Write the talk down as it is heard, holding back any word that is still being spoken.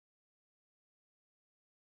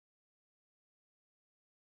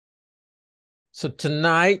So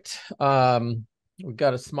tonight, we've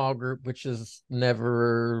got a small group, which is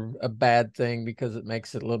never a bad thing because it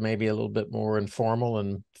makes it maybe a little bit more informal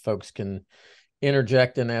and folks can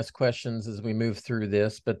interject and ask questions as we move through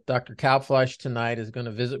this. But Dr. Kalbfleisch tonight is going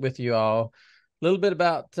to visit with you all a little bit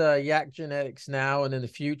about yak genetics now and in the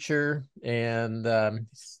future. And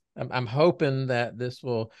I'm hoping that this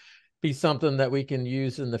will be something that we can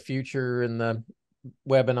use in the future in the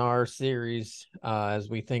webinar series as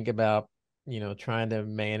we think about trying to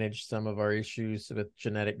manage some of our issues with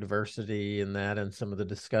genetic diversity and that, and some of the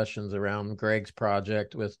discussions around Greg's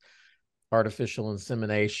project with artificial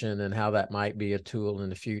insemination and how that might be a tool in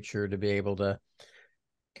the future to be able to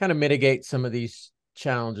kind of mitigate some of these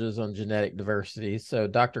challenges on genetic diversity. So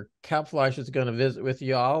Dr. Kalbfleisch is going to visit with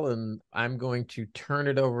you all, and I'm going to turn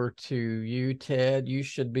it over to you, Ted. You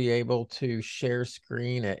should be able to share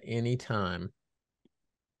screen at any time.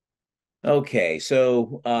 Okay,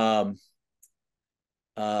 so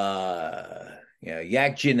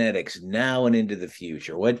yak genetics now and into the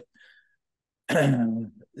future. What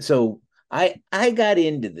so I got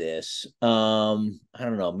into this. I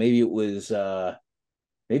don't know, maybe it was as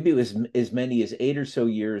many as 8 or so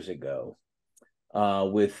years ago,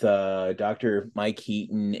 with Dr. Mike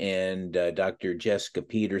Heaton and Dr. Jessica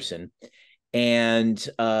Peterson. And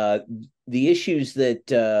the issues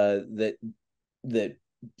that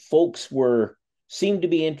folks seem to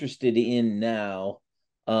be interested in now,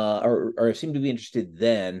 or seem to be interested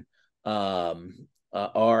then, are,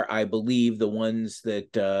 I believe, the ones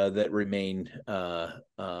that remain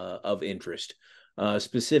of interest.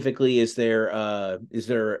 Specifically, is there a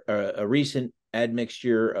recent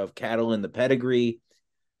admixture of cattle in the pedigree?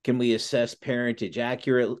 Can we assess parentage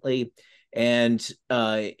accurately? And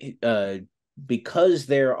because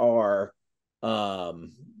there are,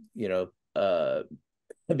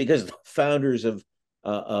 because the founders of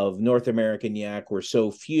North American yak were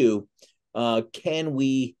so few, can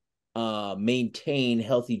we maintain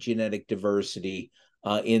healthy genetic diversity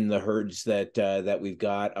in the herds that we've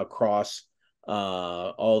got across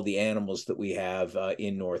all the animals that we have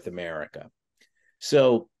in North America?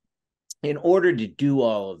 So, in order to do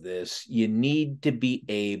all of this, you need to be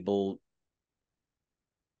able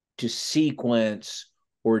to sequence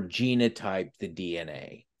or genotype the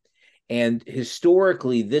DNA. And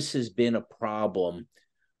historically, this has been a problem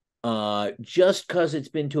just because it's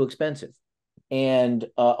been too expensive. And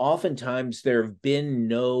oftentimes there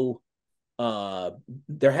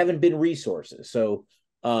haven't been resources. So,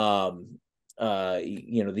 the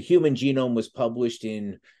human genome was published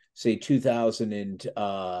in, say, 2000 and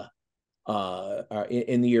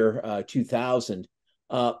in the year 2000.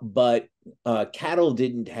 But cattle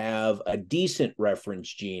didn't have a decent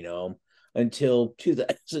reference genome until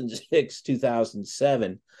 2006,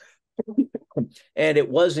 2007. And it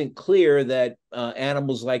wasn't clear that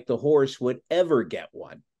animals like the horse would ever get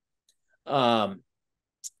one, let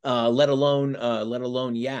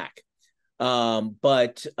alone yak.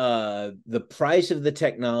 But the price of the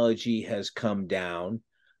technology has come down,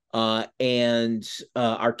 and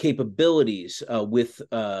our capabilities with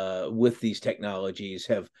these technologies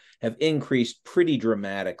have increased pretty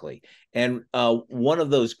dramatically. And one of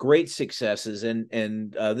those great successes,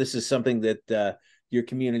 and this is something that your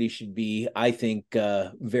community should be, I think,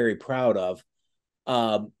 very proud of.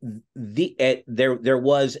 There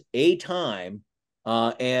was a time,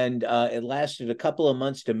 and it lasted a couple of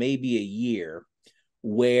months to maybe a year,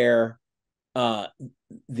 where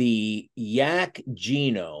the yak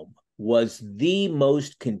genome was the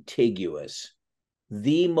most contiguous,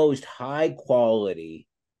 the most high quality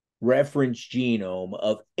reference genome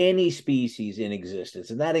of any species in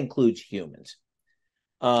existence, and that includes humans.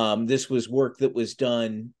 This was work that was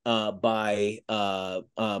done by a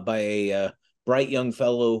bright young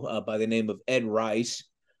fellow by the name of Ed Rice.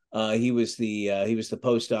 He was the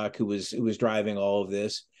postdoc who was driving all of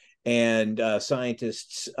this, and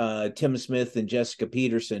scientists Tim Smith and Jessica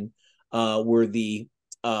Peterson were the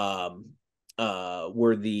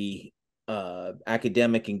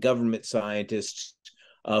academic and government scientists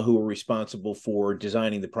who were responsible for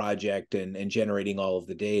designing the project and generating all of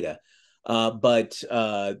the data. But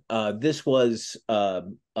this was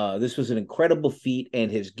an incredible feat,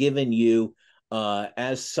 and has given you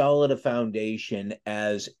as solid a foundation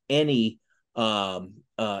as any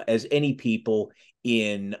people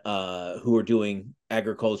in who are doing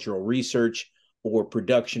agricultural research or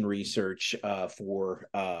production research for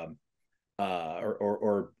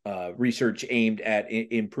research aimed at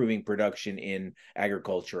improving production in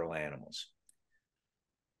agricultural animals.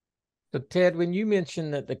 So Ted, when you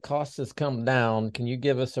mentioned that the cost has come down, can you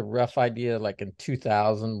give us a rough idea, like in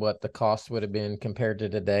 2000, what the cost would have been compared to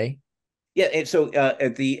today? Yeah, and so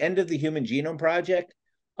at the end of the Human Genome Project,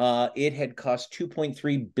 it had cost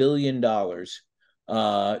 $2.3 billion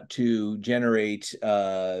to generate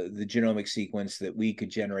the genomic sequence that we could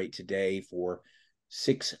generate today for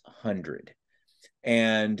 600.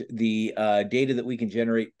 And the data that we can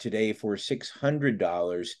generate today for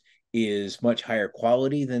 $600 is much higher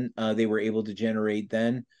quality than they were able to generate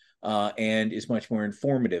then, and is much more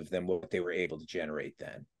informative than what they were able to generate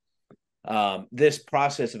then. This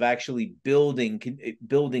process of actually building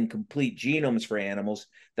complete genomes for animals,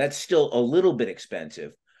 that's still a little bit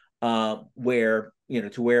expensive, where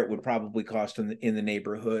to where it would probably cost in the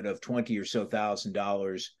neighborhood of 20 or so thousand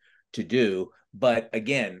dollars to do. But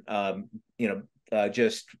again,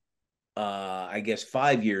 just I guess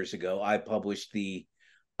 5 years ago, I published the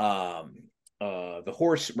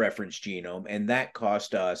horse reference genome, and that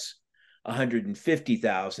cost us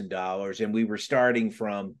 $150,000, and we were starting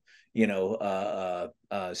from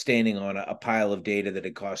standing on a pile of data that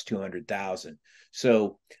had cost 200,000.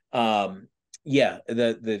 So yeah,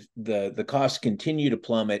 the costs continue to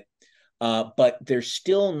plummet, but they're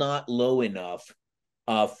still not low enough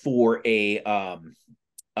for any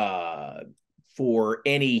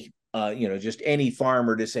just any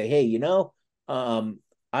farmer to say, hey, um,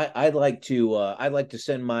 I'd like to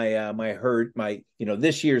send my herd,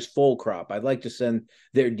 this year's full crop. I'd like to send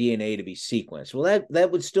their DNA to be sequenced. Well,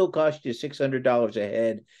 that would still cost you $600 a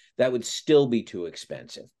head. That would still be too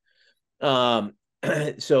expensive. Um,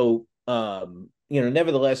 so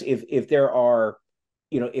nevertheless, if there are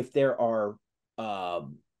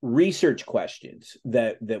research questions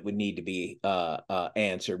that would need to be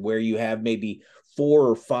answered, where you have maybe 4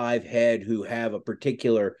 or 5 head who have a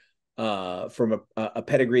particular from a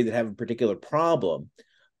pedigree that have a particular problem,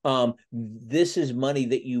 this is money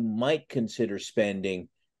that you might consider spending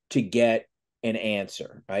to get an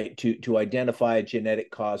answer, right? To identify a genetic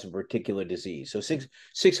cause of a particular disease. So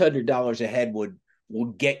 $600 a head will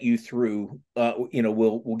get you through.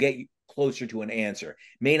 Will get you closer to an answer.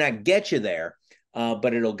 May not get you there,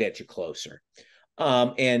 but it'll get you closer.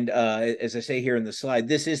 And as I say here in the slide,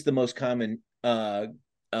 this is the most common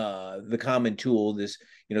the common tool. This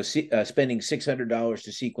spending $600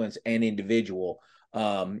 to sequence an individual.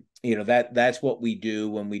 That's what we do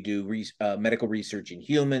when we do medical research in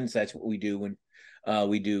humans. That's what we do when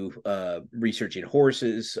we do research in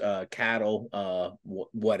horses, cattle,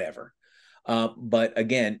 whatever. But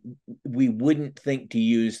again, we wouldn't think to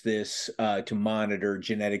use this to monitor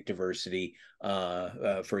genetic diversity,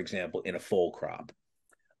 for example, in a full crop.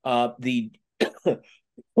 The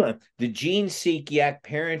the GeneSeq yak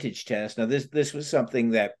parentage test. Now, this was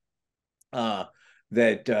something that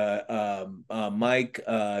Mike,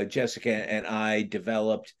 Jessica, and I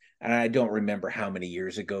developed, and I don't remember how many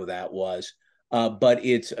years ago that was. But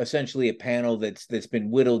it's essentially a panel that's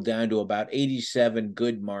been whittled down to about 87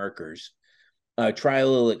 good markers,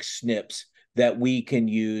 triallelic SNPs that we can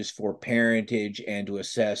use for parentage and to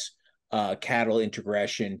assess cattle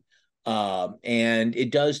integration. And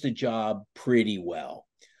it does the job pretty well.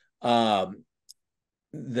 The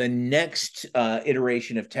next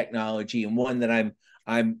iteration of technology, and one that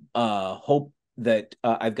I'm hope that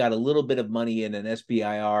I've got a little bit of money in an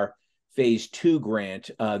SBIR phase 2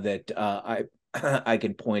 grant that I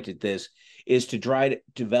can point at this, is to try to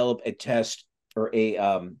develop a test or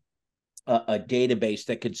a database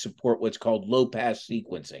that could support what's called low pass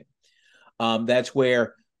sequencing. That's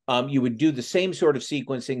where you would do the same sort of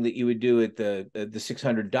sequencing that you would do at the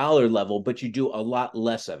 $600 level, but you do a lot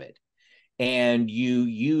less of it. And you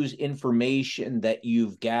use information that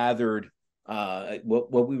you've gathered,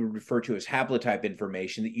 what we would refer to as haplotype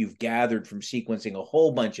information that you've gathered from sequencing a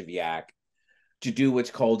whole bunch of yak, to do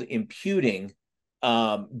what's called imputing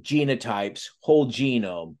genotypes, whole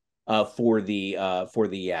genome, for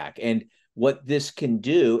the yak. And what this can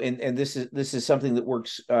do, and this is something that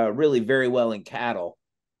works really very well in cattle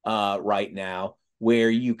right now, where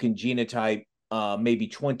you can genotype maybe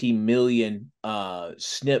 20 million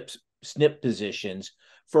SNP positions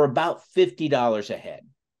for about $50 a head.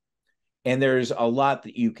 And there's a lot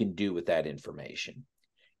that you can do with that information.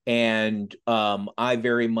 And I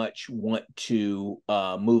very much want to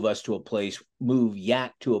move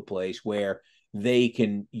yak to a place where they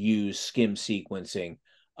can use skim sequencing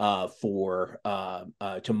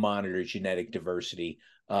to monitor genetic diversity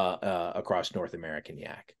across North American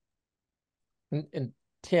yak. And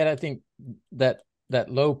Ted, I think that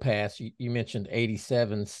low pass, you mentioned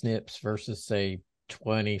 87 SNPs versus say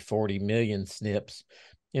 20, 40 million SNPs.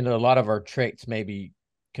 A lot of our traits may be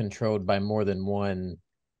controlled by more than one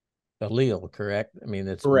allele, correct? I mean,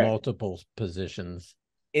 it's Correct. multiple positions.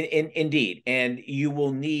 Indeed, and you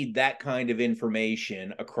will need that kind of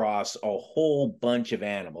information across a whole bunch of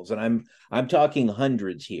animals, and I'm talking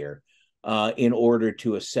hundreds here, in order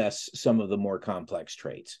to assess some of the more complex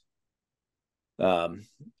traits.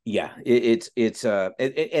 Yeah, it's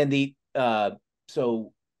and the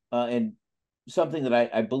so and something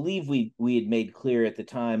that I believe we had made clear at the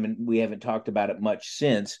time, and we haven't talked about it much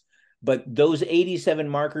since, but those 87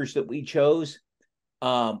 markers that we chose,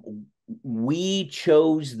 we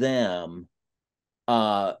chose them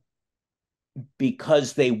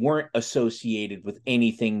because they weren't associated with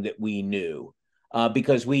anything that we knew,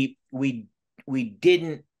 because we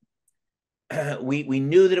didn't we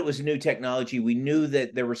knew that it was a new technology. We knew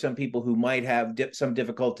that there were some people who might have some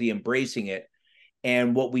difficulty embracing it,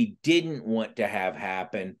 and what we didn't want to have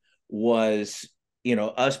happen was,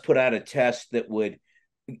 us put out a test that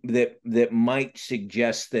might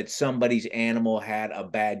suggest that somebody's animal had a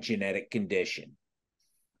bad genetic condition,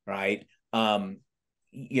 right?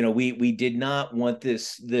 We did not want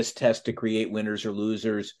this test to create winners or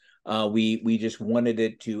losers. We just wanted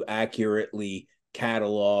it to accurately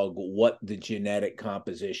catalog what the genetic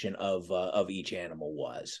composition of each animal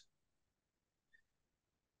was.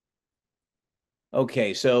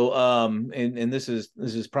 Okay, so and this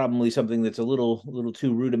is probably something that's a little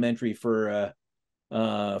too rudimentary for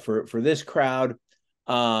this crowd.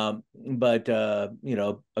 But a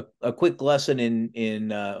quick lesson in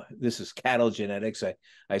this is cattle genetics.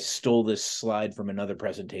 I stole this slide from another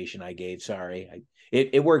presentation I gave. Sorry,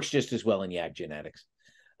 it works just as well in yak genetics,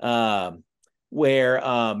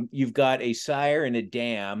 where you've got a sire and a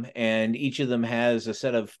dam, and each of them has a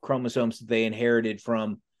set of chromosomes that they inherited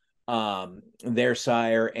from their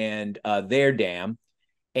sire and their dam,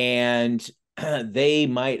 and they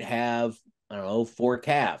might have, I don't know, 4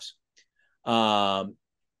 calves.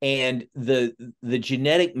 And the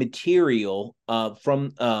genetic material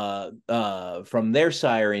from their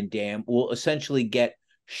sire and dam will essentially get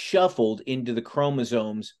shuffled into the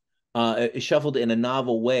chromosomes, shuffled in a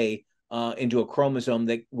novel way into a chromosome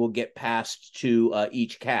that will get passed to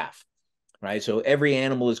each calf, right? So every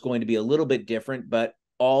animal is going to be a little bit different, but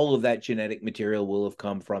all of that genetic material will have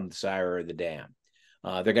come from the sire or the dam.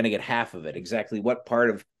 They're going to get half of it. Exactly what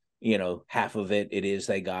part of half of it is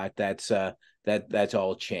they got, that's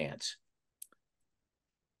all chance.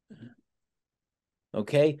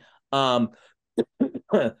 Okay. The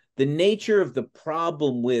nature of the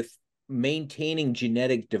problem with maintaining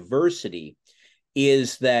genetic diversity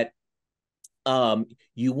is that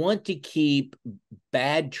you want to keep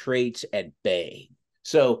bad traits at bay.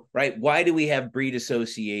 So, right, why do we have breed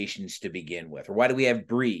associations to begin with? Or why do we have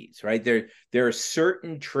breeds, right? There are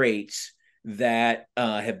certain traits that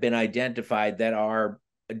have been identified that are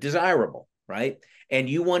desirable, right? And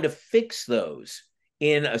you want to fix those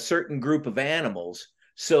in a certain group of animals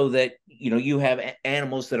so that, you have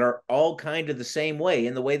animals that are all kind of the same way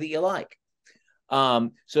in the way that you like.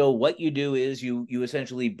 So what you do is you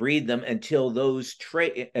essentially breed them until the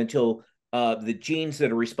genes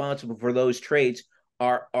that are responsible for those traits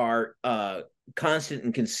are constant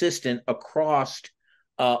and consistent across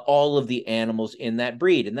all of the animals in that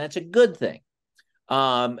breed, and that's a good thing.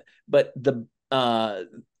 But there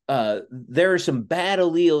are some bad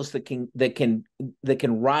alleles that can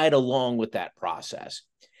ride along with that process,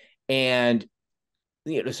 and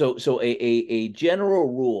so a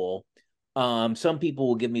general rule. Some people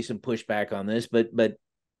will give me some pushback on this, but by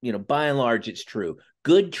and large, it's true.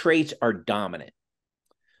 Good traits are dominant,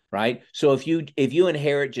 right? So if you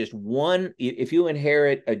inherit just one, if you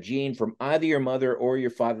inherit a gene from either your mother or your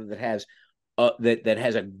father that has that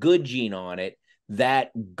has a good gene on it,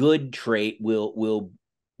 that good trait will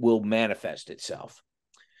manifest itself.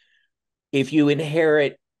 If you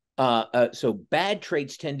inherit, so bad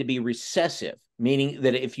traits tend to be recessive, meaning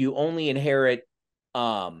that if you only inherit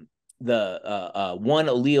the one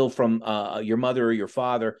allele from your mother or your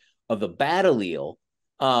father of the bad allele,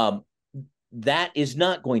 that is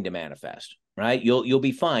not going to manifest, right? You'll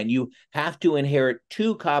be fine. You have to inherit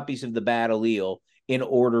 2 copies of the bad allele in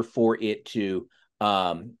order for it to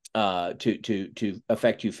affect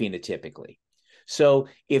you phenotypically. So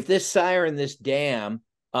if this sire and this dam,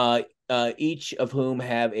 each of whom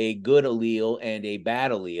have a good allele and a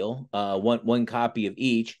bad allele, one copy of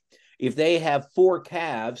each, if they have 4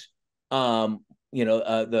 calves, the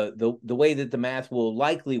way that the math will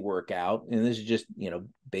likely work out, and this is just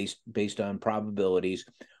based on probabilities,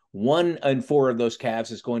 1 in 4 of those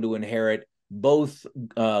calves is going to inherit both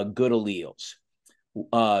good alleles.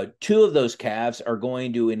 2 of those calves are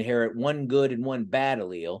going to inherit 1 good and 1 bad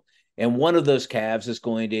allele, and 1 of those calves is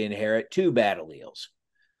going to inherit 2 bad alleles,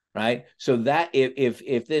 right? So that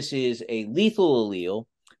if this is a lethal allele,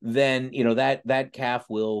 then that calf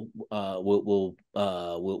will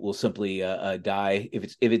simply die.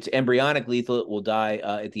 If it's embryonic lethal, it will die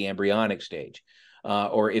at the embryonic stage.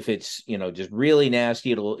 Or if it's just really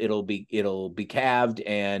nasty, it'll be calved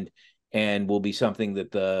and will be something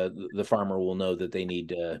that the farmer will know that they need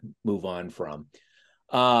to move on from.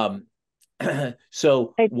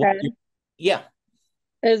 So Hey, Ted, yeah.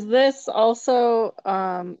 is this also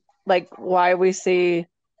like why we see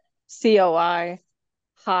COI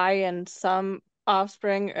high in some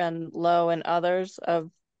offspring and low in others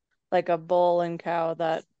of like a bull and cow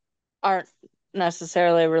that aren't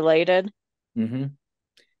necessarily related? Mm-hmm.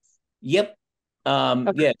 Yep.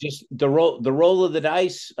 Okay. Yeah, just the roll of the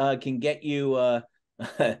dice can get you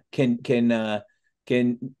can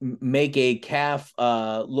make a calf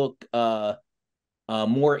look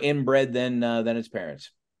more inbred than its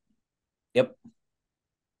parents. Yep.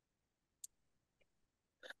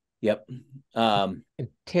 Yep.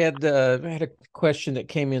 Ted, I had a question that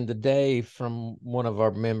came in today from one of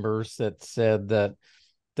our members that said that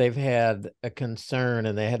they've had a concern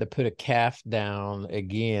and they had to put a calf down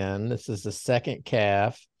again. This is the second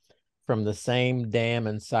calf from the same dam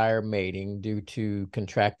and sire mating due to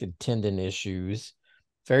contracted tendon issues.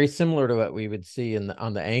 Very similar to what we would see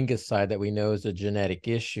on the Angus side that we know is a genetic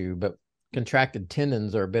issue, but contracted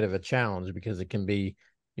tendons are a bit of a challenge because it can be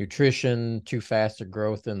nutrition, too fast a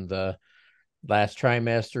growth in the last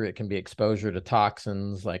trimester. It can be exposure to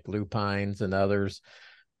toxins like lupines and others.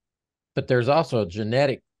 But there's also a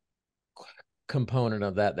genetic component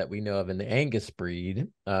of that we know of in the Angus breed.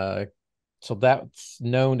 So that's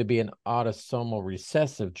known to be an autosomal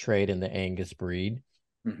recessive trait in the Angus breed.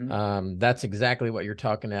 Mm-hmm. That's exactly what you're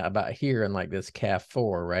talking about here in like this calf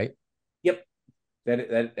 4, right? Yep.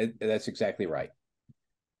 That's exactly right.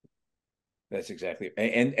 That's exactly.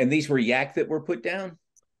 And these were yak that were put down?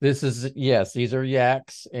 Yes, these are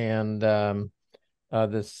yaks, and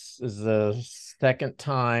this is the second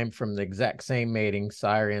time from the exact same mating,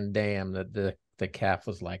 sire and dam, that the calf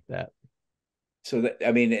was like that. So that,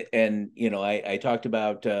 I mean, and I talked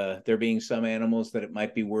about there being some animals that it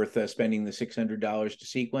might be worth spending the $600 to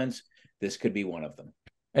sequence. This could be one of them.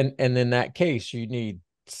 And in that case, you need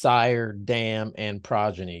sire, dam, and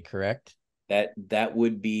progeny, correct? That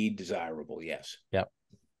would be desirable, yes. Yep.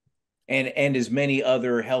 And as many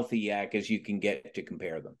other healthy yak as you can get to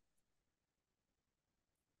compare them.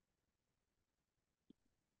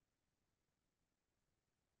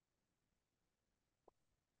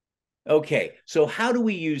 Okay, so how do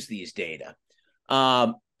we use these data?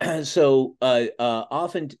 So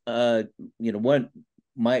often, one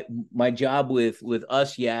my job with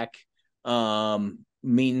us yak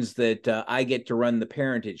means that I get to run the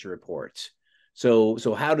parentage reports.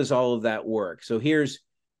 So how does all of that work? So here's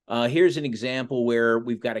an example where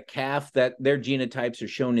we've got a calf that their genotypes are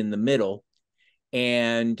shown in the middle,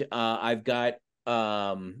 and I've got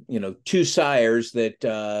two sires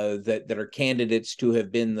that are candidates to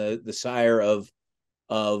have been the sire of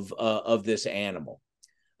this animal,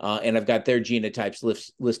 and I've got their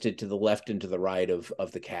genotypes listed to the left and to the right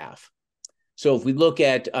of the calf. So if we look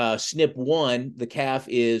at SNP1, the calf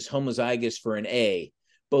is homozygous for an A.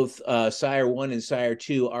 Both sire 1 and sire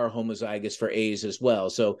 2 are homozygous for A's as well.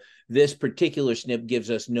 So this particular SNP gives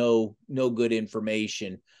us no good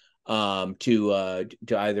information to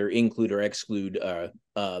either include or exclude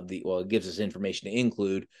it gives us information to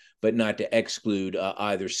include, but not to exclude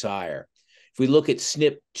either sire. If we look at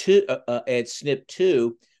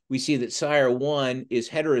SNP2, we see that sire 1 is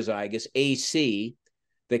heterozygous AC,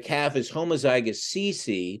 the calf is homozygous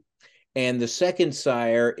CC, and the second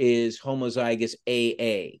sire is homozygous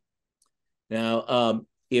AA. Now,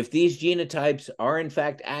 if these genotypes are in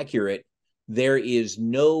fact accurate, there is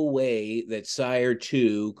no way that sire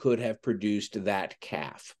 2 could have produced that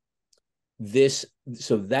calf.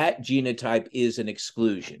 So that genotype is an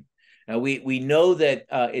exclusion. Now we know that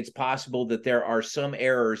it's possible that there are some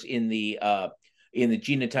errors in the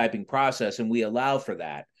genotyping process, and we allow for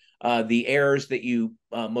that. The errors that you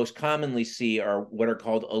most commonly see are what are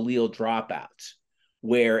called allele dropouts,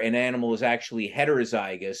 where an animal is actually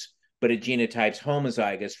heterozygous, but it genotypes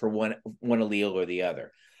homozygous for one allele or the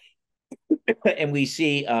other. And we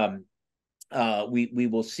see we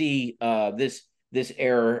will see this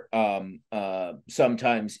error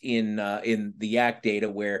sometimes in the yak data,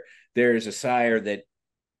 where there's a sire that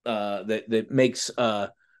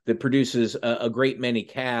that produces a great many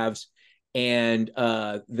calves, and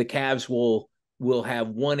the calves will have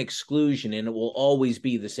one exclusion, and it will always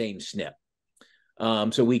be the same SNP.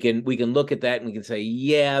 So we can look at that and we can say,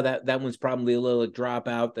 yeah, that one's probably a little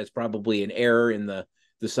dropout. That's probably an error in the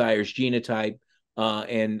sire's genotype.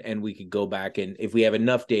 and we could go back, and if we have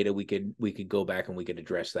enough data, we could go back and we could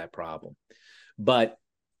address that problem. But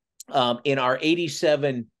in our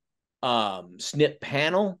 87 SNP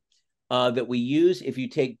panel that we use, if you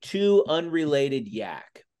take two unrelated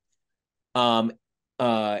yak and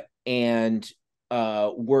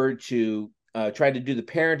were to try to do the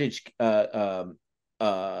parentage a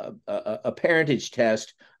parentage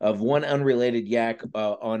test of one unrelated yak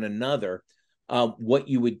on another, what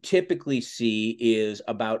you would typically see is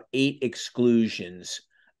about 8 exclusions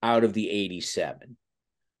out of the 87.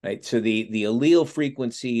 Right, so the allele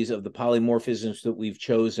frequencies of the polymorphisms that we've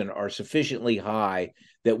chosen are sufficiently high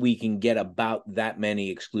that we can get about that many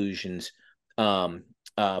exclusions for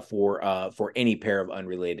any pair of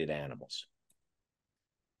unrelated animals.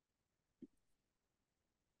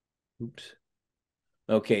 Oops.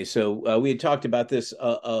 Okay, so we had talked about this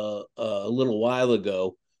a little while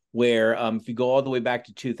ago, where if you go all the way back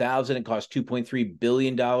to 2000, it cost $2.3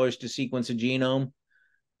 billion to sequence a genome.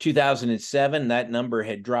 2007, that number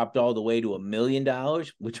had dropped all the way to $1 million,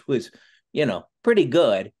 which was, pretty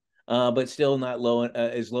good, but still not low,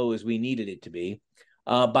 as low as we needed it to be.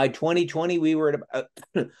 By 2020, we were at about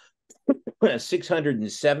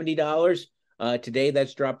 $670. Today,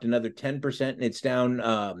 that's dropped another 10%, and it's down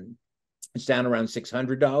around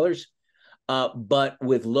 $600. But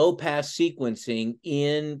with low pass sequencing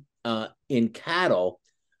in cattle,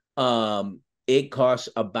 it costs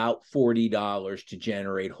about $40 to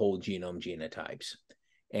generate whole genome genotypes,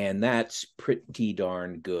 and that's pretty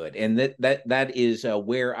darn good. And that is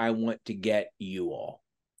where I want to get you all.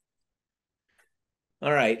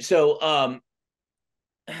 All right, so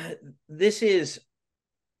this is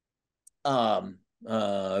a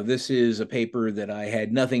paper that I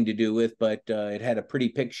had nothing to do with, but it had a pretty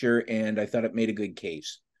picture, and I thought it made a good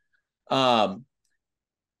case.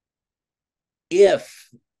 If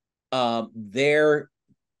there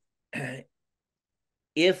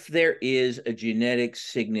is a genetic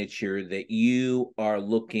signature that you are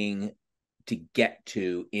looking to get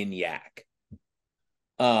to in yak,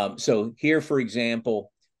 so here, for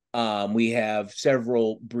example, we have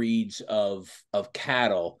several breeds of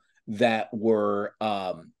cattle that were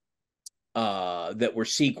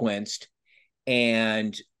sequenced,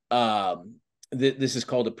 and this is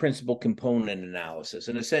called a principal component analysis.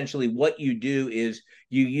 And essentially, what you do is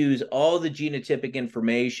you use all the genotypic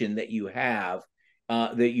information that you have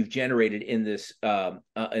that you've generated in this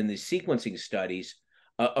in the sequencing studies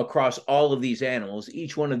across all of these animals.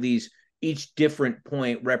 Each different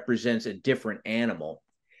point represents a different animal,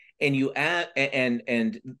 and you add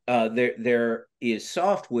there is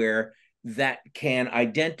software that can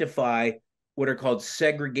identify what are called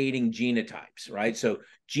segregating genotypes, right? So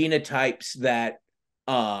genotypes that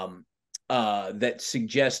that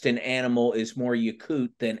suggest an animal is more Yakut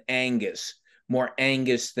than Angus, more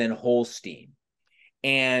Angus than Holstein.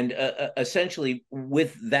 And essentially,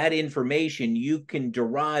 with that information, you can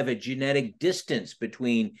derive a genetic distance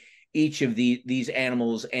between each of these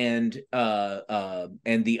animals and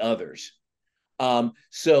the others.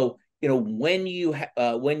 So when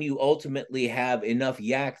you ultimately have enough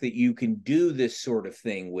yak that you can do this sort of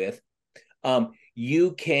thing with,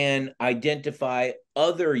 you can identify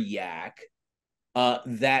other yak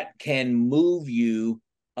that can move you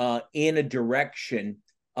in a direction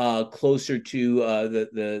closer to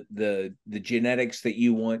the genetics that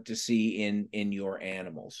you want to see in your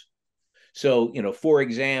animals. So, for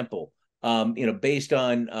example, based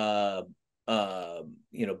on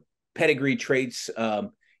pedigree traits,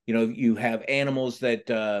 you have animals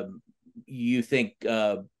that you think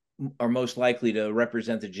are most likely to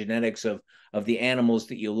represent the genetics of the animals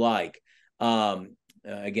that you like.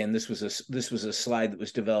 Again, this was a slide that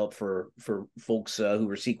was developed for folks who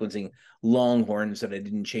were sequencing longhorns that I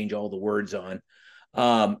didn't change all the words on.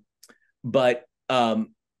 But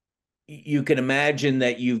you can imagine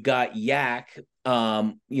that you've got yak,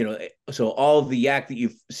 so all of the yak that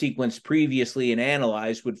you've sequenced previously and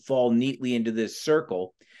analyzed would fall neatly into this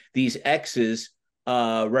circle. These X's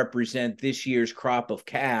represent this year's crop of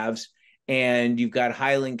calves, and you've got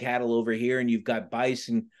highland cattle over here, and you've got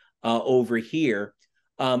bison over here.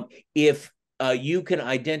 If you can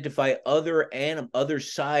identify other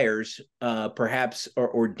sires, perhaps,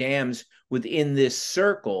 or dams within this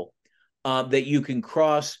circle, that you can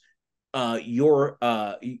cross your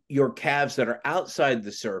calves that are outside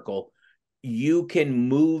the circle, you can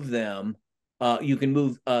move them. You can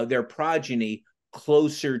move their progeny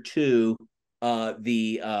closer to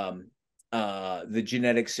the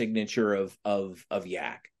genetic signature of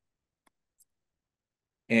yak.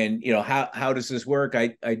 And how does this work?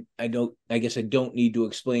 I guess I don't need to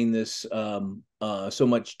explain this so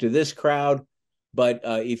much to this crowd. But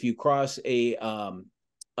if you cross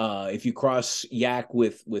yak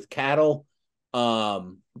with cattle,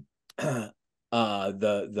 the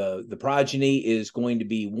progeny is going to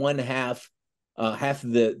be one half. Half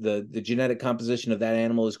of the genetic composition of that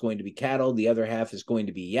animal is going to be cattle. The other half is going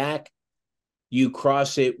to be yak. You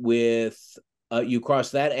cross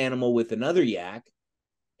that animal with another yak,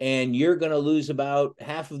 and you're going to lose about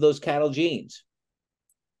half of those cattle genes.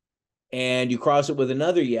 And you cross it with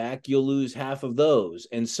another yak, you'll lose half of those,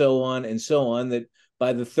 and so on and so on. That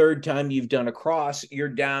by the third time you've done a cross, you're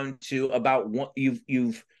down to about one.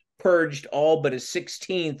 You've purged all but a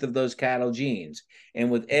 16th of those cattle genes.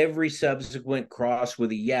 And with every subsequent cross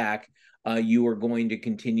with a yak, you are going to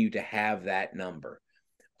continue to have that number.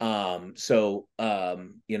 That's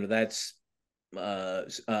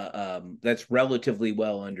relatively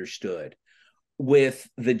well understood. With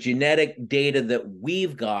the genetic data that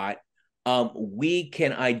we've got, we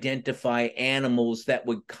can identify animals that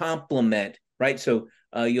would complement, right? So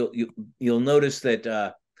you'll notice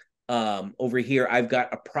that over here I've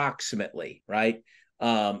got approximately, right?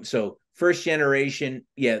 So first generation,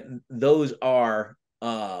 yeah, those are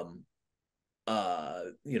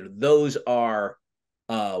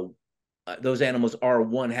those animals are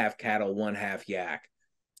one half cattle, one half yak.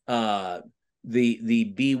 The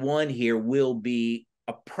B1 here will be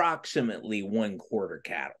approximately 1/4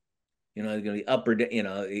 cattle. It's going to be up or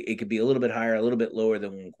it could be a little bit higher, a little bit lower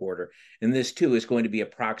than 1/4. And this too is going to be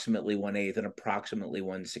approximately 1/8 and approximately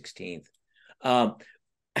 1/16.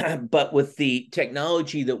 But with the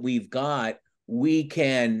technology that we've got, we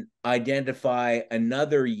can identify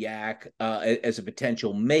another yak as a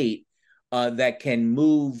potential mate that can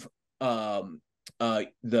move the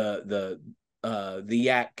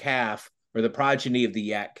yak calf or the progeny of the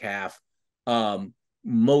yak calf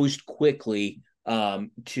most quickly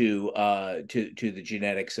to the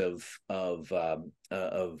genetics of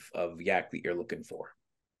yak that you're looking for.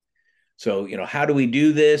 So how do we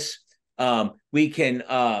do this? We can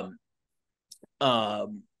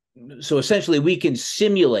so essentially we can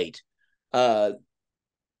simulate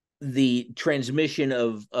the transmission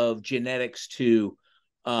of genetics to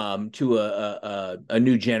a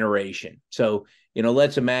new generation. So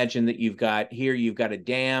let's imagine that you've got a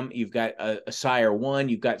dam, you've got a sire 1,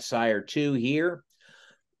 you've got sire 2 here.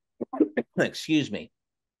 Excuse me.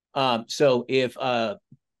 So if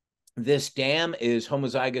this dam is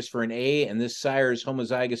homozygous for an A and this sire is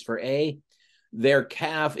homozygous for A, their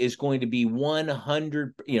calf is going to be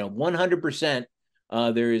 100%.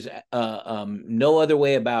 There is no other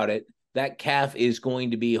way about it. That calf is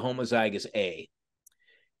going to be homozygous A.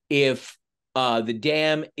 If the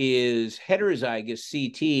dam is heterozygous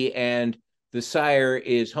CT and the sire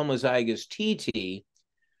is homozygous TT,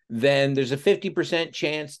 then there's a 50%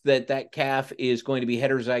 chance that calf is going to be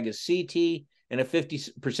heterozygous CT and a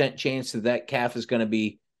 50% chance that calf is going to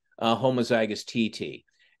be homozygous TT.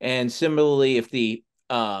 And similarly, if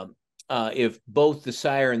both the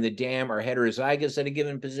sire and the dam are heterozygous at a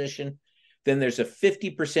given position, then there's a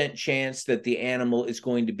 50% chance that the animal is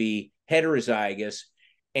going to be heterozygous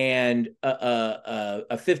and a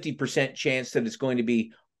 50% chance that it's going to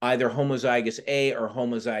be either homozygous A or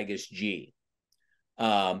homozygous G.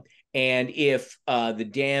 And if the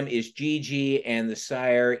dam is GG and the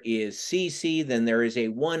sire is CC, then there is a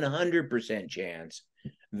 100% chance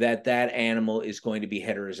that animal is going to be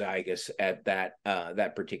heterozygous at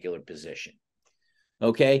that particular position.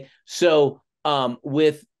 Okay, so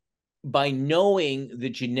by knowing the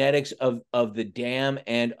genetics of the dam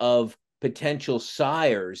and of potential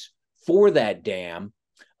sires for that dam,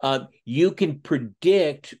 you can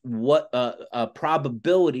predict what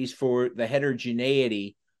probabilities for the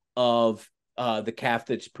heterogeneity of the calf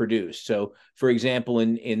that's produced. So, for example,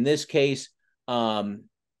 in this case,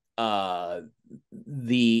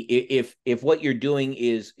 if what you're doing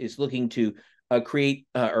is looking to create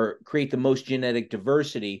the most genetic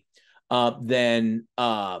diversity, then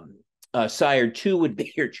sire 2 would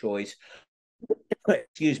be your choice.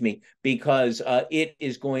 Excuse me, because it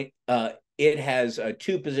has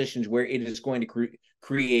 2 positions where it is going to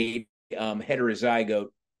create heterozygote,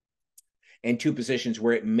 and 2 positions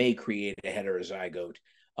where it may create a heterozygote,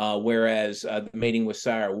 whereas the mating with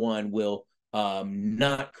sire 1 will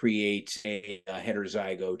not create a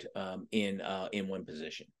heterozygote in one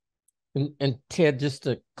position. And Ted, just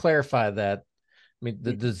to clarify that, I mean,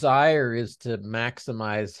 the desire is to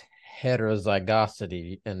maximize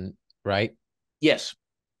heterozygosity, and right? Yes.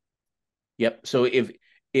 Yep. So if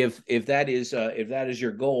that is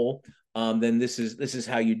your goal, then this is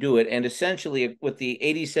how you do it. And essentially, with the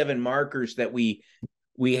 87 markers that we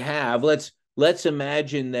have, let's let's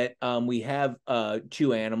imagine that we have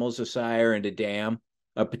two animals, a sire and a dam,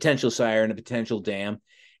 a potential sire and a potential dam.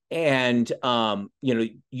 And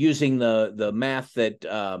using the math that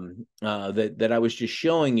that I was just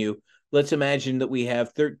showing you, let's imagine that we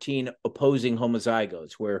have 13 opposing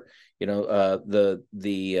homozygotes, where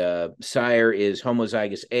the sire is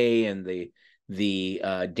homozygous A and the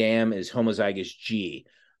dam is homozygous G.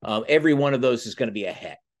 Every one of those is going to be a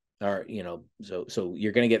het, or so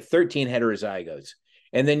you're going to get 13 heterozygotes,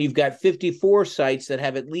 and then you've got 54 sites that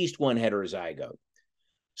have at least one heterozygote.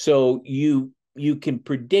 So you can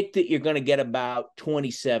predict that you're going to get about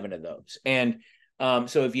 27 of those. And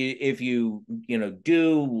so if you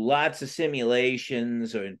do lots of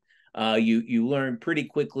simulations, or you learn pretty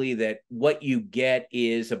quickly that what you get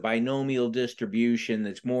is a binomial distribution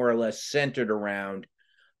that's more or less centered around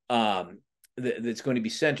that's going to be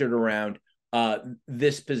centered around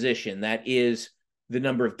this position. That is the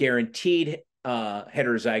number of guaranteed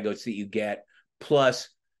heterozygotes that you get, plus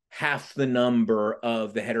half the number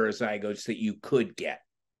of the heterozygotes that you could get.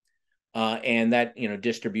 And that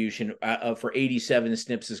distribution for 87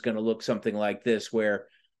 SNPs is going to look something like this, where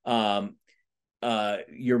you're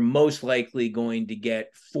most likely going to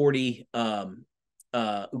get 40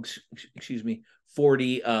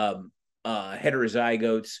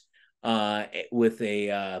 heterozygotes with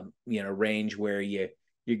a range where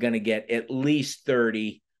you're going to get at least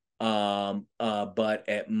 30, but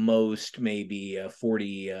at most maybe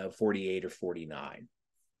 40, 48 or 49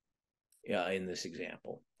 in this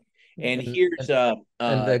example. And here's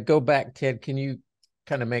go back, Ted, can you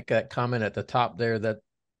kind of make that comment at the top there, that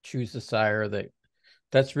choose the sire,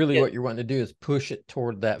 that's really what you're wanting to do, is push it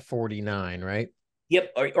toward that 49, right?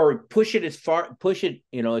 Yep. Or push it as far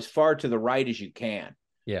to the right as you can.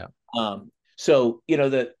 Yeah. So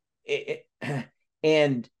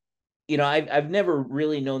I've never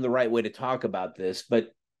really known the right way to talk about this,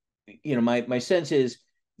 but my sense is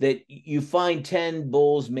that you find 10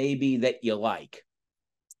 bulls maybe that you like,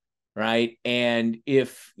 right? And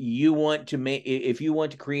if you want to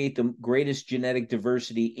create the greatest genetic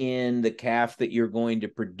diversity in the calf that you're going to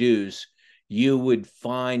produce, you would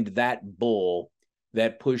find that bull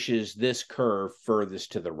that pushes this curve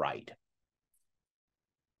furthest to the right,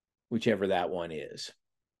 whichever that one is.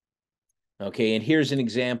 Okay, and here's an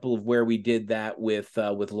example of where we did that with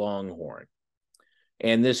Longhorn,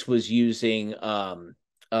 and this was using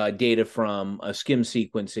data from a skim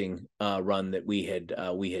sequencing run that we had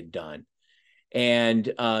done,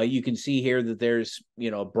 and you can see here that there's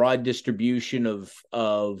a broad distribution of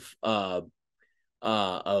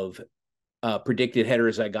predicted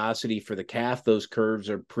heterozygosity for the calf. Those curves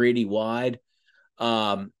are pretty wide,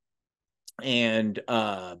 and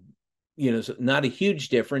so not a huge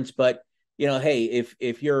difference, but hey,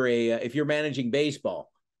 if you're managing baseball,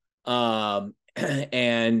 and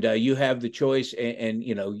you have the choice, and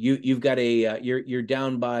you've got you're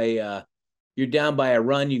down by a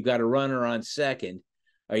run, you've got a runner on second.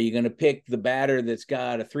 Are you going to pick the batter that's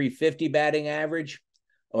got a 350 batting average,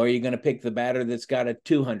 or are you going to pick the batter that's got a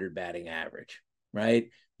 200 batting average? Right?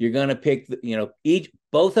 You're going to pick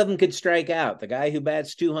both of them could strike out. The guy who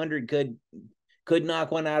bats 200 could knock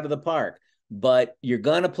one out of the park. But you're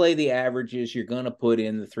going to play the averages. You're going to put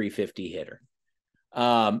in the 350 hitter.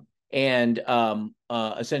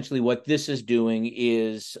 Essentially what this is doing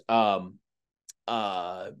is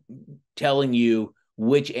telling you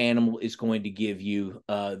which animal is going to give you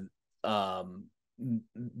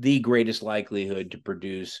the greatest likelihood to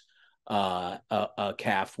produce a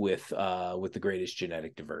calf with the greatest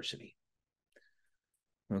genetic diversity.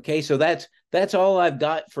 Okay, so that's all I've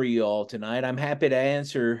got for you all tonight. I'm happy to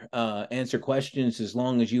answer questions as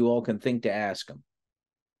long as you all can think to ask them.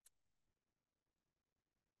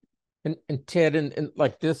 And Ted, in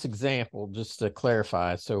like this example, just to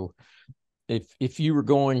clarify, so if you were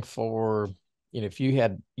going for, if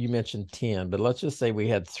you mentioned 10, but let's just say we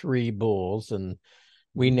had 3 bulls and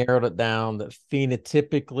we narrowed it down that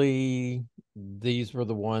phenotypically these were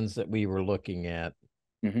the ones that we were looking at.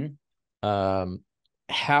 Mm-hmm.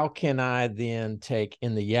 How can I then take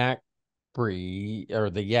in the yak breed or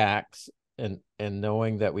the yaks, and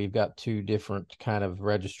knowing that we've got 2 different kind of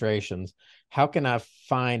registrations, how can I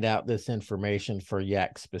find out this information for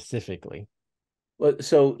yak specifically? Well,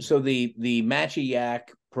 so the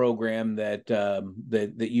Match-A-Yak program that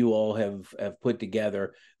you all have put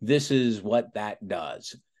together, this is what that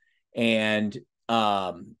does, and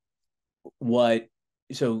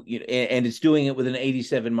and it's doing it with an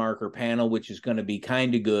 87 marker panel, which is going to be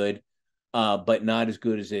kind of good, but not as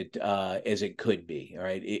good as it could be. All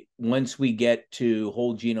right. Once we get to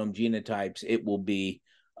whole genome genotypes, it will be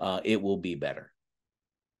better.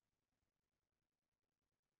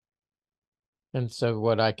 And so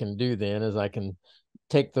what I can do then is I can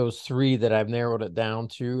take those three that I've narrowed it down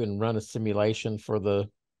to and run a simulation for the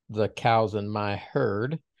cows in my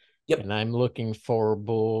herd. Yep. And I'm looking for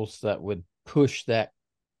bulls that would push that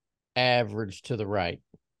average to the right.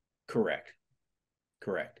 Correct.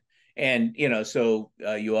 And so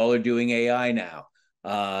you all are doing AI now.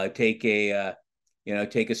 Take a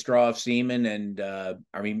straw of semen, and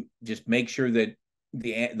just make sure that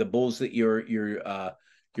the bulls that you're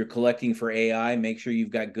collecting for AI, make sure you've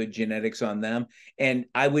got good genetics on them. And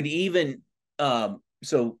I would even the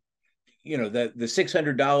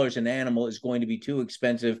 $600 an animal is going to be too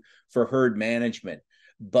expensive for herd management.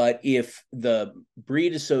 But if the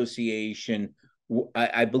breed association,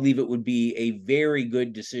 I believe it would be a very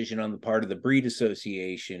good decision on the part of the breed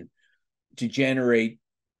association to generate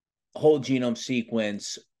whole genome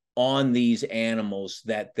sequence on these animals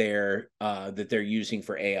that they're using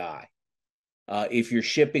for AI. If you're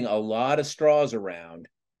shipping a lot of straws around,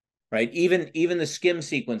 right? Even the skim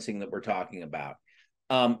sequencing that we're talking about,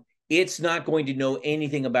 it's not going to know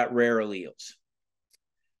anything about rare alleles.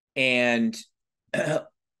 And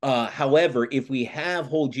however, if we have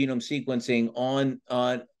whole genome sequencing on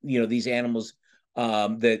these animals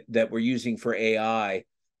that we're using for AI,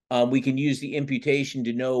 we can use the imputation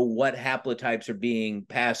to know what haplotypes are being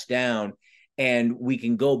passed down, and we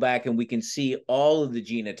can go back and we can see all of the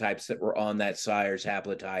genotypes that were on that sire's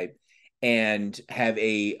haplotype, and have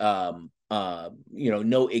know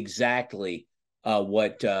exactly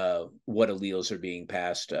what alleles are being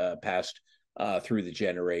passed through the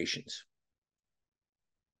generations.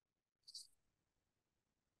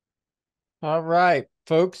 All right,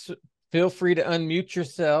 folks, feel free to unmute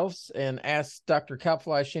yourselves and ask Dr.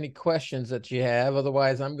 Kalbfleisch any questions that you have.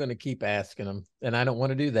 Otherwise, I'm going to keep asking them, and I don't want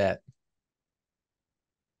to do that.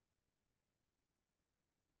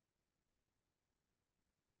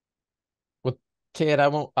 Well, Ted,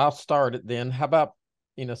 I'll start it then. How about,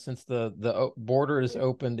 since the border is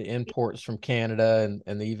open to imports from Canada,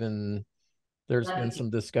 and even there's been some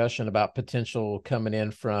discussion about potential coming in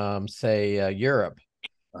from, say, Europe.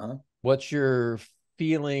 What's your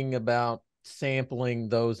feeling about sampling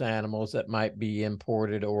those animals that might be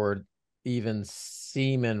imported, or even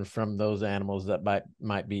semen from those animals that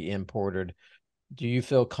might be imported? Do you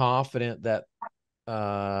feel confident that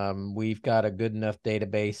we've got a good enough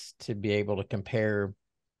database to be able to compare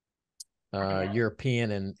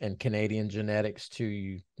European and Canadian genetics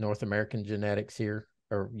to North American genetics here,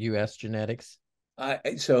 or U.S. genetics? I'm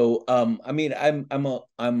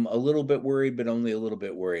a little bit worried, but only a little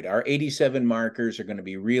bit worried. Our 87 markers are going to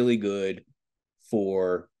be really good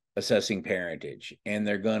for assessing parentage, and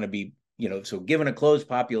they're going to be, so given a closed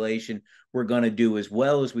population, we're going to do as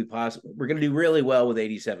well as we possibly. We're going to do really well with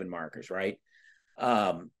 87 markers, right?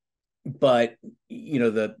 But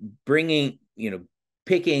the bringing,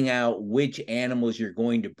 picking out which animals you're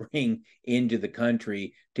going to bring into the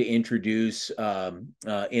country to introduce in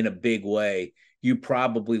a big way, you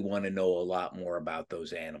probably want to know a lot more about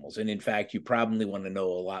those animals. And in fact, you probably want to know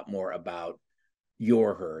a lot more about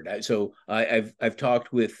your herd. So I've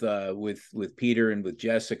talked with Peter and with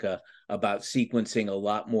Jessica about sequencing a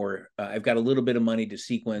lot more. I've got a little bit of money to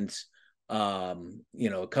sequence, a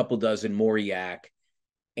couple dozen more yak,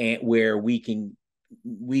 and where we can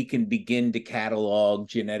begin to catalog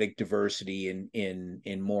genetic diversity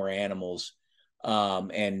in more animals,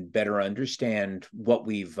 and better understand what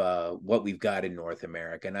we've got in North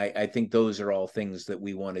America. And I think those are all things that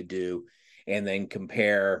we want to do, and then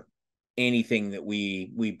compare anything that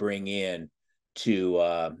we bring in to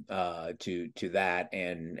that,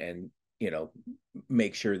 and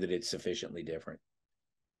make sure that it's sufficiently different.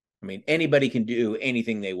 I mean, anybody can do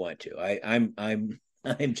anything they want to. I'm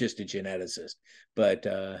just a geneticist, but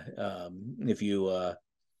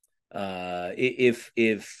if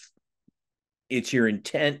it's your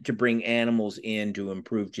intent to bring animals in to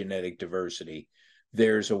improve genetic diversity,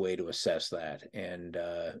 there's a way to assess that, and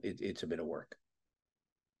it's a bit of work.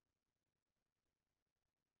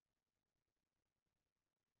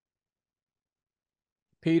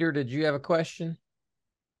 Peter, did you have a question?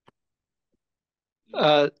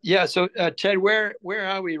 Yeah. So, Ted, where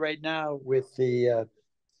are we right now with the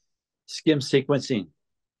skim sequencing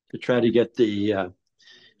to try to get the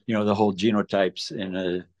the whole genotypes in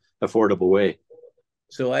an affordable way?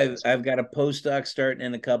 So I've got a postdoc starting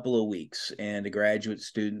in a couple of weeks, and a graduate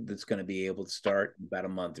student that's going to be able to start in about a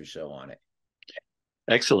month or so on it.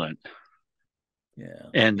 Excellent. Yeah.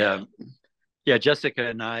 And Jessica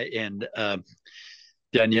and I and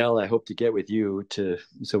Danielle, I hope to get with you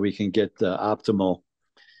so we can get the optimal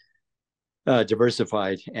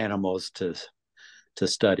diversified animals to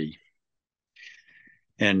study.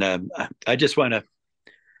 And I just want to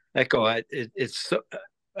echo it's so,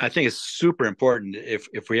 I think it's super important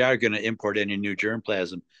if we are going to import any new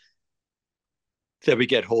germplasm that we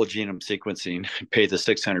get whole genome sequencing, pay the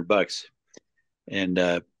 $600,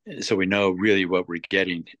 and so we know really what we're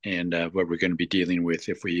getting and what we're going to be dealing with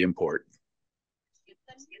if we import.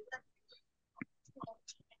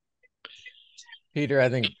 Peter, I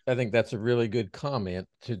think that's a really good comment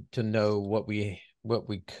to know what we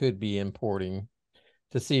could be importing,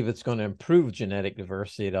 to see if it's going to improve genetic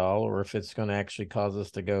diversity at all, or if it's going to actually cause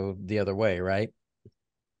us to go the other way, right?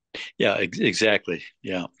 Yeah, exactly.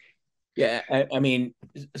 Yeah. Yeah, I mean,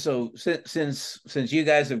 so since you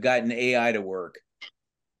guys have gotten AI to work,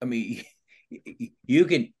 I mean, you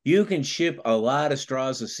can ship a lot of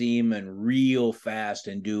straws of semen real fast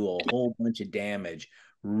and do a whole bunch of damage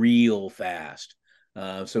real fast.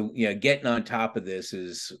 So getting on top of this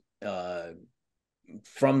is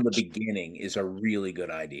from the beginning is a really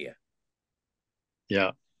good idea.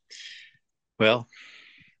 Yeah. Well,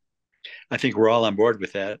 I think we're all on board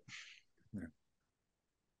with that.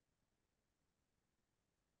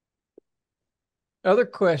 Other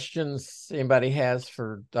questions anybody has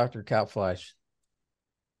for Dr. Kalbfleisch?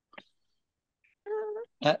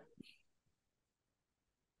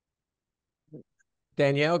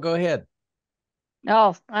 Danielle, go ahead.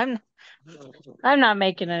 No, I'm not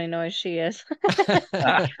making any noise. She is.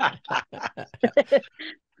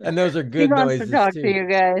 And those are She good wants to noises talk too. to you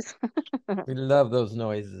guys. We love those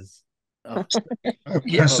noises.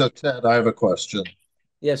 Yeah. So Ted, I have a question.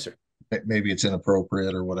 Yes, sir. Maybe it's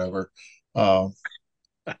inappropriate or whatever.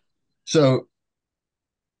 So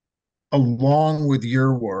along with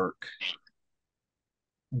your work,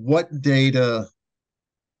 what data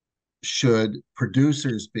should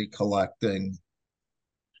producers be collecting?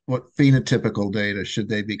 What phenotypical data should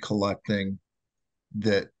they be collecting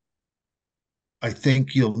that I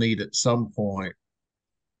think you'll need at some point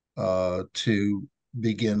to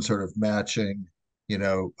begin sort of matching,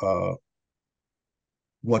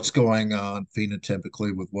 what's going on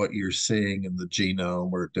phenotypically with what you're seeing in the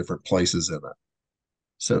genome or different places in it.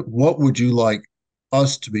 So what would you like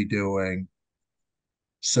us to be doing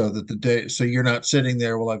so that so you're not sitting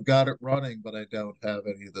there, well, I've got it running, but I don't have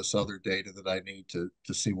any of this other data that I need to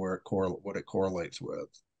see what it correlates with.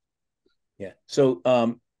 Yeah. So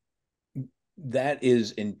that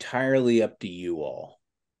is entirely up to you all.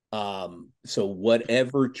 So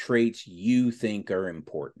whatever traits you think are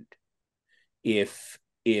important. If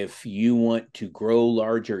you want to grow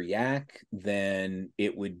larger yak, then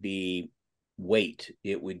it would be weight.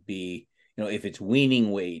 It would be, if it's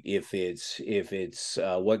weaning weight, if it's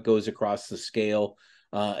what goes across the scale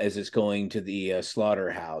as it's going to the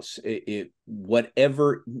slaughterhouse,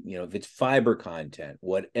 whatever, if it's fiber content,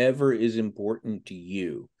 whatever is important to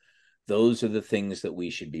you, those are the things that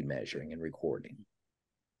we should be measuring and recording.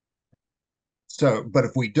 So, but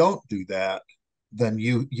if we don't do that, then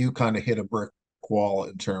you kind of hit a brick wall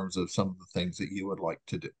in terms of some of the things that you would like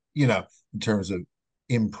to do, in terms of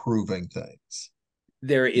improving things.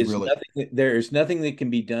 There is nothing that can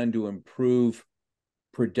be done to improve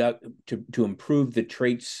to improve the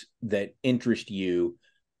traits that interest you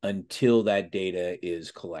until that data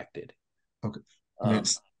is collected. Okay.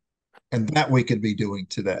 And that we could be doing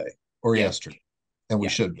today or yesterday, and we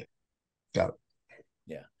should be. Got it.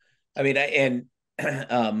 Yeah. I mean, and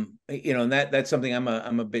that's something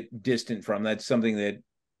I'm a bit distant from. That's something that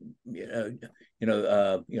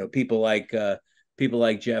people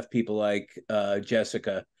like Jeff, people like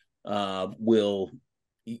Jessica will,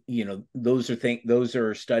 those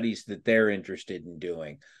are studies that they're interested in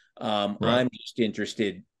doing. Right. I'm just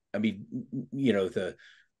interested. I mean,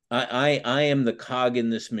 I am the cog in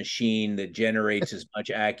this machine that generates as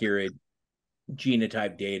much accurate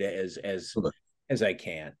genotype data as I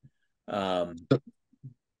can.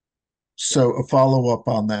 So a follow-up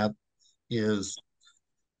on that is,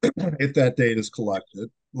 if that data is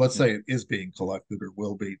collected, let's say it is being collected or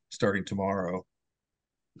will be starting tomorrow,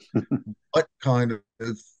 what kind of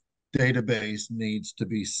database needs to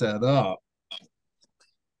be set up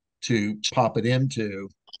to pop it into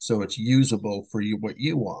so it's usable for you, what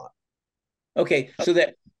you want? Okay, so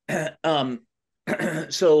that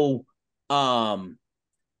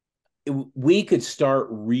we could start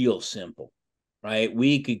real simple, right?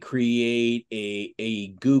 We could create a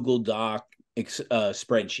Google Doc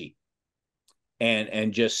spreadsheet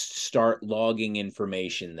and just start logging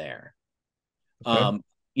information there. Okay.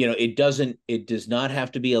 It does not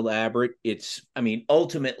have to be elaborate.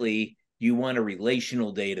 Ultimately, you want a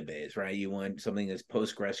relational database, right? You want something that's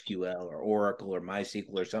PostgreSQL or Oracle or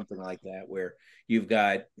MySQL or something like that, where you've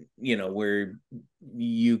got, where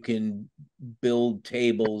you can build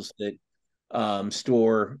tables that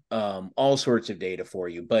store all sorts of data for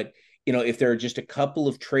you. But if there are just a couple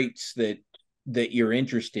of traits that you're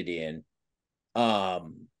interested in,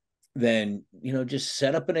 then just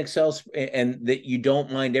set up an Excel and that you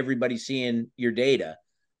don't mind everybody seeing your data.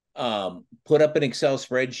 Put up an Excel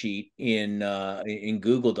spreadsheet in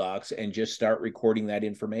Google Docs and just start recording that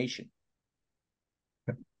information.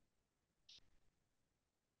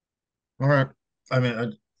 All right. I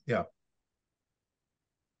mean, yeah.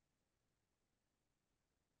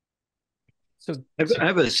 So I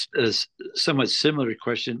have a somewhat similar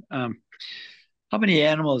question. How many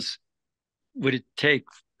animals would it take?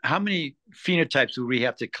 How many phenotypes would we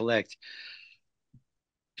have to collect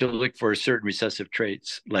to look for certain recessive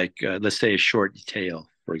traits, like let's say a short tail,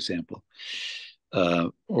 for example,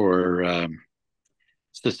 or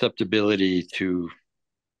susceptibility to,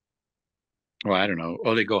 well, I don't know,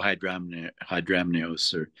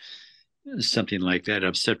 oligohydramnios or something like that,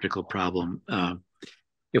 obstetrical problem.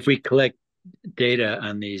 If we collect data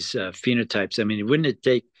on these phenotypes, I mean, wouldn't it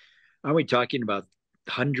take, are we talking about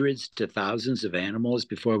hundreds to thousands of animals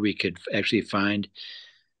before we could actually find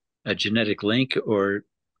a genetic link or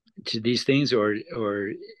to these things, or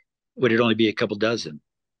would it only be a couple dozen?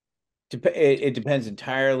 It depends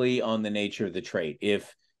entirely on the nature of the trait.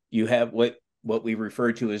 If you have what we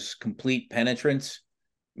refer to as complete penetrance,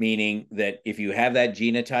 meaning that if you have that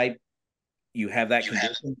genotype, you have that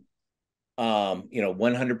condition,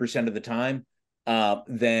 100% of the time,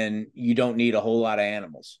 then you don't need a whole lot of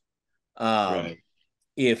animals. Right.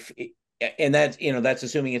 And that's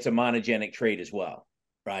assuming it's a monogenic trait as well,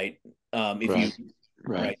 right?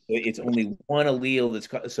 Right, it's only one allele that's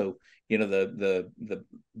so the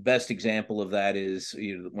best example of that is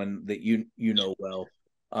one that well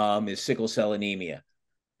is sickle cell anemia,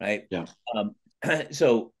 right? Yeah.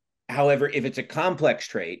 So, however, if it's a complex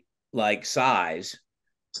trait like size,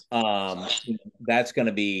 that's going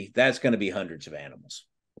to be hundreds of animals.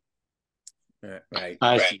 Right.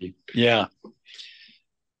 I see. Yeah.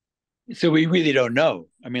 So we really don't know.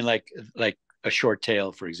 I mean, like a short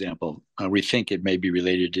tail, for example, we think it may be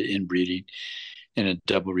related to inbreeding in a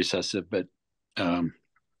double recessive, but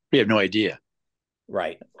we have no idea.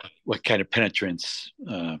 Right. What kind of penetrance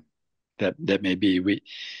that may be.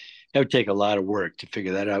 That would take a lot of work to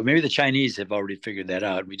figure that out. Maybe the Chinese have already figured that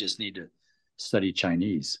out. We just need to study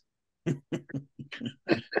Chinese.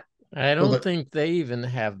 I don't think they even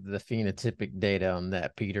have the phenotypic data on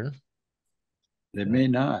that, Peter. They may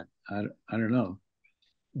not. I don't know.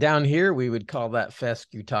 Down here, we would call that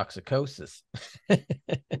fescue toxicosis.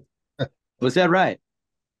 Was that right?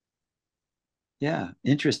 Yeah,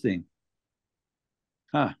 interesting.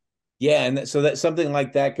 Huh. Yeah, and so that something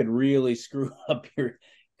like that could really screw up your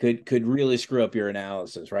could really screw up your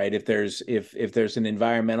analysis, right? If there's an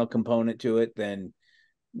environmental component to it, then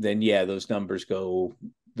yeah, the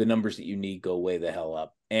numbers that you need go way the hell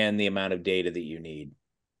up, and the amount of data that you need.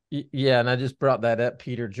 Yeah, and I just brought that up,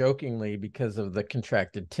 Peter, jokingly because of the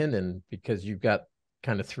contracted tendon, because you've got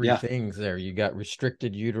kind of three things there. You got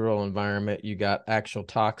restricted uteral environment, you got actual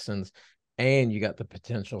toxins, and you got the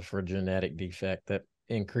potential for a genetic defect that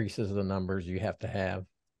increases the numbers you have to have.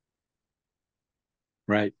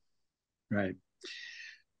 Right. I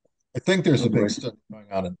think there's a big study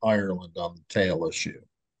going on in Ireland on the tail issue,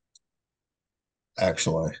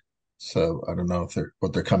 actually. So I don't know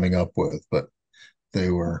what they're coming up with, but they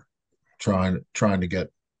were trying to get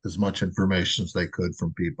as much information as they could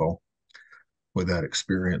from people with that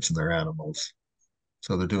experience in their animals.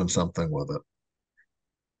 So they're doing something with it.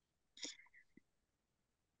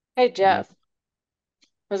 Hey, Jeff,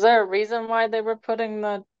 was there a reason why they were putting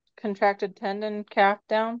the contracted tendon calf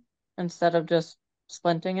down instead of just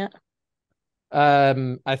splinting it?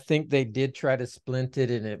 I think they did try to splint it,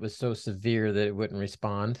 and it was so severe that it wouldn't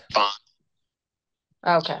respond.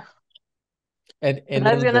 Okay. And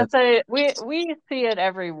I was gonna say we see it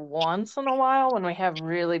every once in a while when we have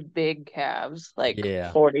really big calves, like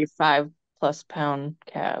 45 plus pound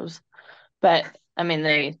calves. But I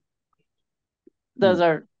mean those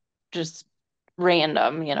are just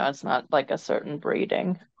random, it's not like a certain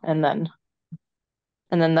breeding. And then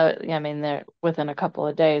they're within a couple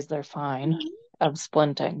of days they're fine of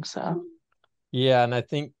splinting. So yeah, and I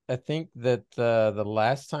think that the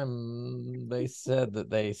last time they said that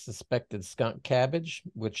they suspected skunk cabbage,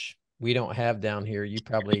 which we don't have down here. You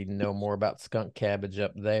probably know more about skunk cabbage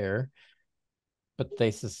up there, but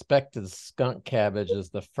they suspected skunk cabbage as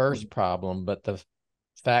the first problem, but the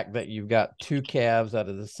fact that you've got two calves out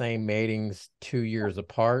of the same matings 2 years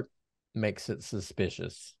apart makes it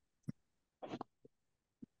suspicious.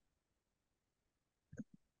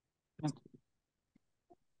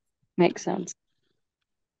 Makes sense.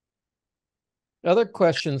 Other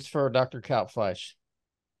questions for Dr. Kalbfleisch?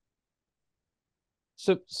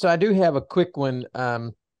 So I do have a quick one,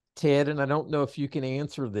 Ted, and I don't know if you can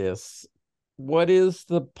answer this. What is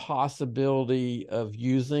the possibility of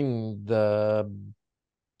using the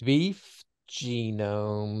beef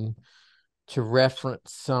genome to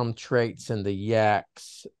reference some traits in the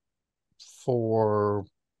yaks for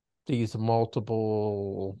these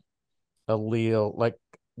multiple allele, like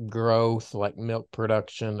growth, like milk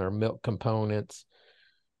production or milk components?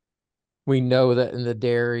 We know that in the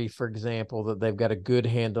dairy, for example, that they've got a good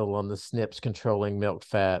handle on the SNPs controlling milk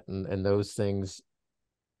fat and those things.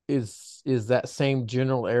 Is that same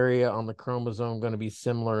general area on the chromosome going to be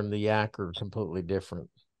similar in the yak or completely different?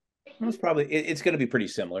 It's probably it's going to be pretty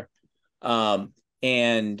similar. Hey,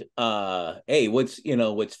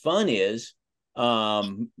 what's fun is,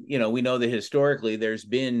 we know that historically there's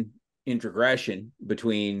been introgression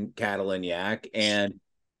between cattle and yak, and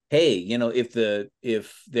hey, if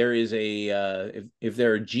there is if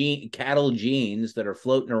there are cattle genes that are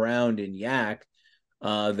floating around in yak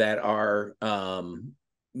that are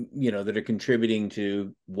that are contributing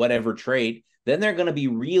to whatever trait, then they're going to be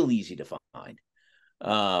real easy to find.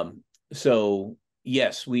 So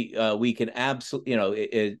yes, we can absolutely,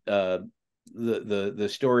 the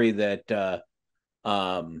story that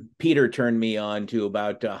Peter turned me on to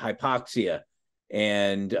about hypoxia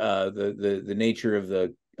and the nature of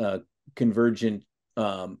the convergent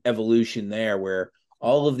evolution there, where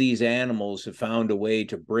all of these animals have found a way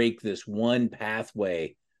to break this one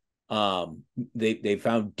pathway. They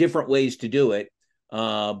found different ways to do it,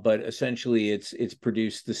 but essentially it's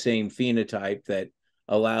produced the same phenotype that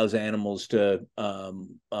allows animals to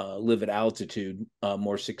live at altitude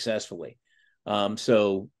more successfully.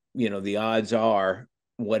 So the odds are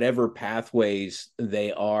whatever pathways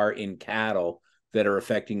they are in cattle that are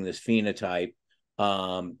affecting this phenotype,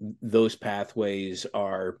 those pathways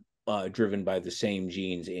are driven by the same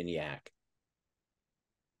genes in yak.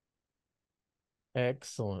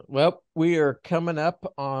 Excellent. Well, we are coming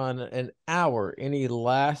up on an hour. Any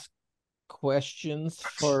last questions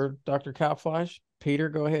for Dr. Kalbfleisch? Peter,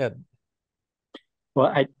 go ahead.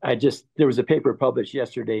 Well, there was a paper published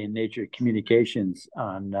yesterday in Nature Communications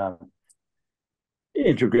on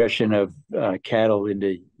introgression of cattle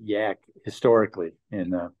into yak historically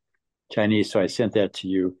in Chinese. So I sent that to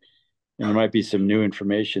you, and there might be some new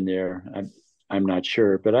information there. I'm not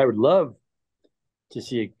sure, but I would love to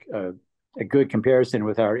see a good comparison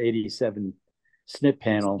with our 87 SNP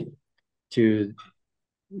panel to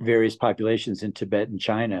various populations in Tibet and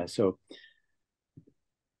China. So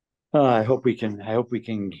I hope we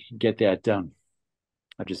can get that done.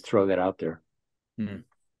 I'll just throw that out there.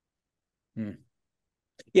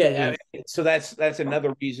 Yeah, so that's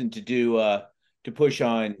another reason to do to push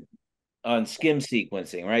on skim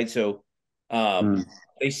sequencing, right? So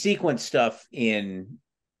they sequence stuff in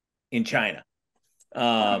China,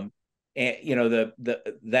 and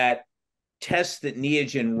that test that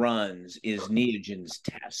Neogen runs is Neogen's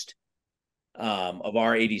test of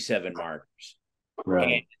our 87 markers.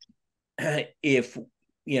 Right. And if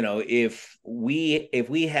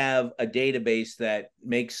we have a database that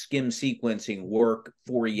makes skim sequencing work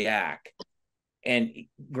for yak, and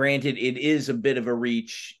granted it is a bit of a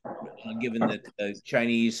reach given that the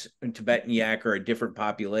Chinese and Tibetan yak are a different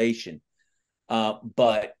population,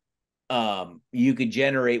 but you could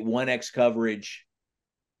generate 1x coverage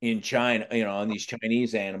in China, on these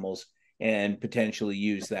Chinese animals, and potentially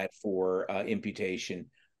use that for imputation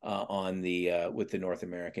on with the North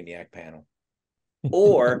American yak panel.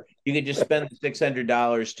 Or you could just spend the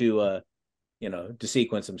 $600 to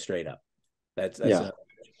sequence them straight up. That's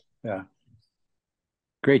yeah.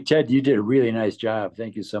 Great, Ted. You did a really nice job.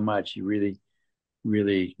 Thank you so much. You really,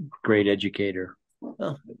 really great educator.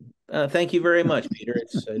 Well, thank you very much, Peter.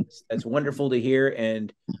 It's wonderful to hear,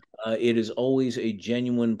 and it is always a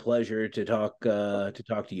genuine pleasure to talk to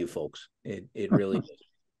you folks. It really is.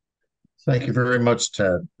 Thank you very much,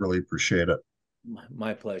 Ted. Really appreciate it.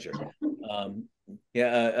 My pleasure.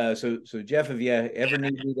 So Jeff, if you ever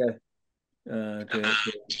need me to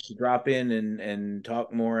drop in and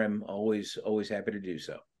talk more, I'm always happy to do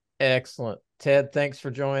so. Excellent. Ted, thanks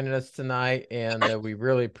for joining us tonight, and we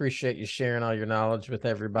really appreciate you sharing all your knowledge with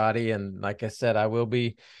everybody. And like I said, I will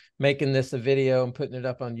be making this a video and putting it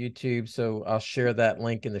up on YouTube, so I'll share that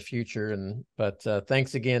link in the future. But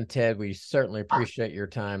thanks again, Ted. We certainly appreciate your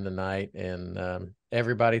time tonight, and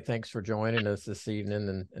everybody, thanks for joining us this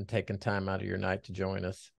evening and taking time out of your night to join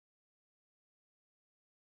us.